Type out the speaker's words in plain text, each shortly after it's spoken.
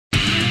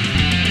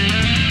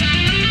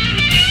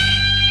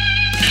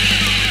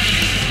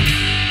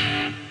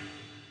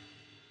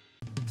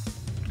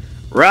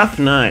Rough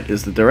Night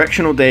is the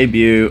directional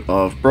debut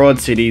of Broad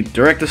City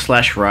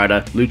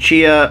director/writer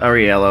Lucia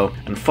Aniello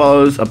and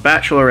follows a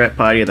bachelorette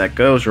party that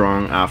goes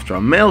wrong after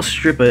a male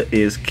stripper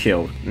is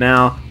killed.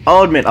 Now,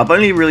 I'll admit, I've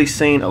only really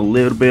seen a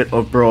little bit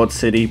of Broad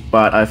City,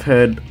 but I've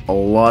heard a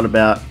lot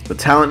about the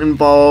talent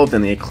involved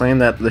and the acclaim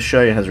that the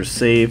show has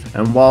received,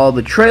 and while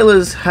the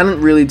trailers hadn't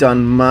really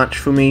done much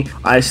for me,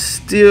 I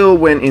still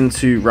went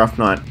into Rough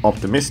Night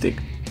optimistic.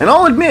 And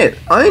I'll admit,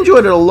 I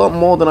enjoyed it a lot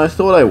more than I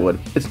thought I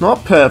would. It's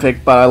not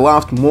perfect, but I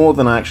laughed more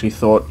than I actually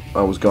thought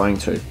I was going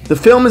to. The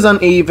film is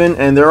uneven,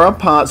 and there are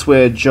parts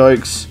where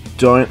jokes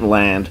don't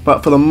land,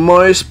 but for the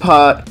most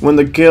part, when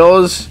the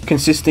girls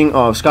consisting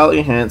of Scarlett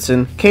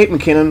Johansson, Kate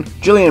McKinnon,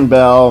 Jillian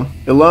Bell,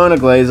 Ilona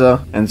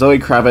Glazer, and Zoe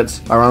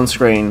Kravitz are on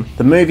screen,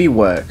 the movie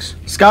works.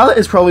 Scarlett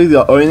is probably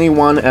the only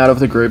one out of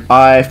the group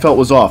I felt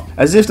was off,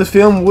 as if the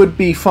film would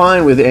be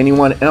fine with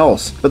anyone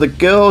else, but the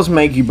girls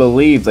make you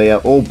believe they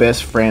are all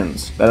best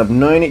friends that have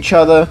known each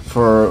other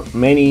for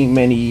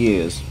many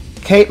years.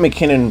 Kate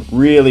McKinnon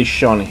really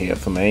shone here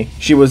for me.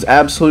 She was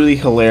absolutely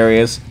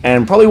hilarious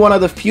and probably one of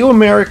the few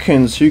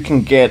Americans who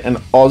can get an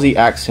Aussie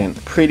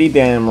accent pretty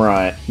damn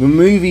right. The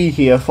movie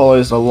here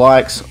follows the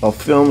likes of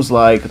films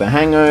like The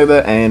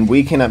Hangover and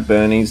Weekend at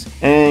Bernie's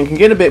and can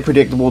get a bit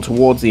predictable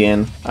towards the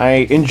end.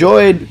 I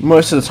enjoyed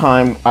most of the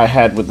time I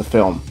had with the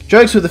film.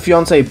 Jokes with the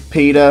fiance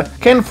Peter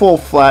can fall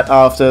flat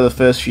after the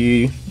first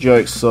few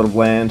jokes sort of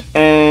land,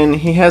 and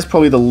he has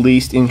probably the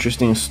least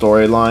interesting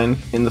storyline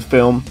in the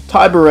film.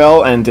 Ty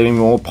Burrell and Demi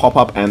Moore pop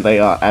up and they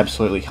are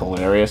absolutely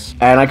hilarious,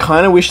 and I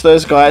kind of wish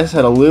those guys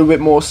had a little bit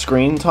more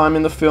screen time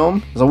in the film,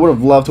 because I would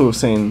have loved to have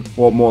seen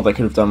what more they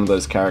could have done with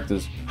those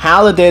characters.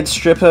 How the dead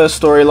stripper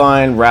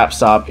storyline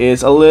wraps up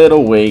is a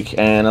little weak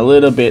and a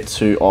little bit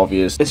too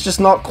obvious. It's just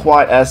not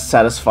quite as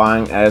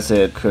satisfying as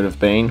it could have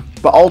been.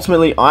 But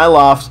ultimately, I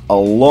laughed a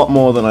lot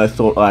more than I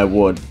thought I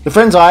would. The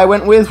friends I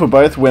went with were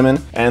both women,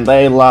 and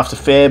they laughed a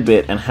fair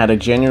bit and had a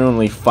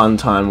genuinely fun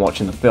time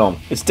watching the film.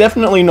 It's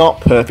definitely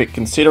not perfect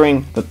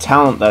considering the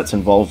talent that's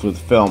involved with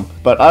the film,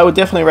 but I would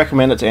definitely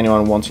recommend it to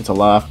anyone wanting to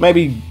laugh,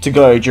 maybe to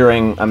go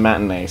during a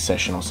matinee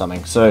session or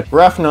something. So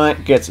Rough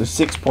Night gets a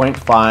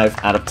 6.5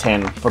 out of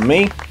 10 from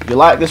me. If you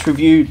like this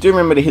review, do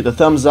remember to hit the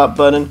thumbs up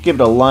button, give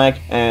it a like,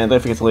 and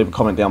don't forget to leave a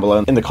comment down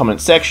below in the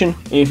comment section.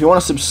 If you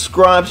want to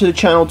subscribe to the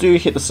channel, do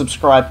hit the subscribe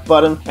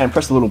button and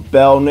press the little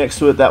bell next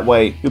to it. That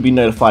way you'll be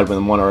notified when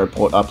the Mono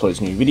Report uploads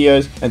new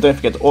videos. And don't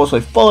forget to also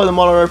follow the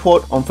Mono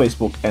Report on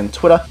Facebook and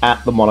Twitter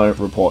at the Mono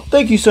Report.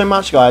 Thank you so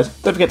much, guys.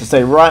 Don't forget to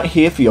stay right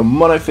here for your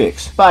Mono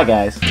Fix. Bye,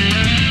 guys.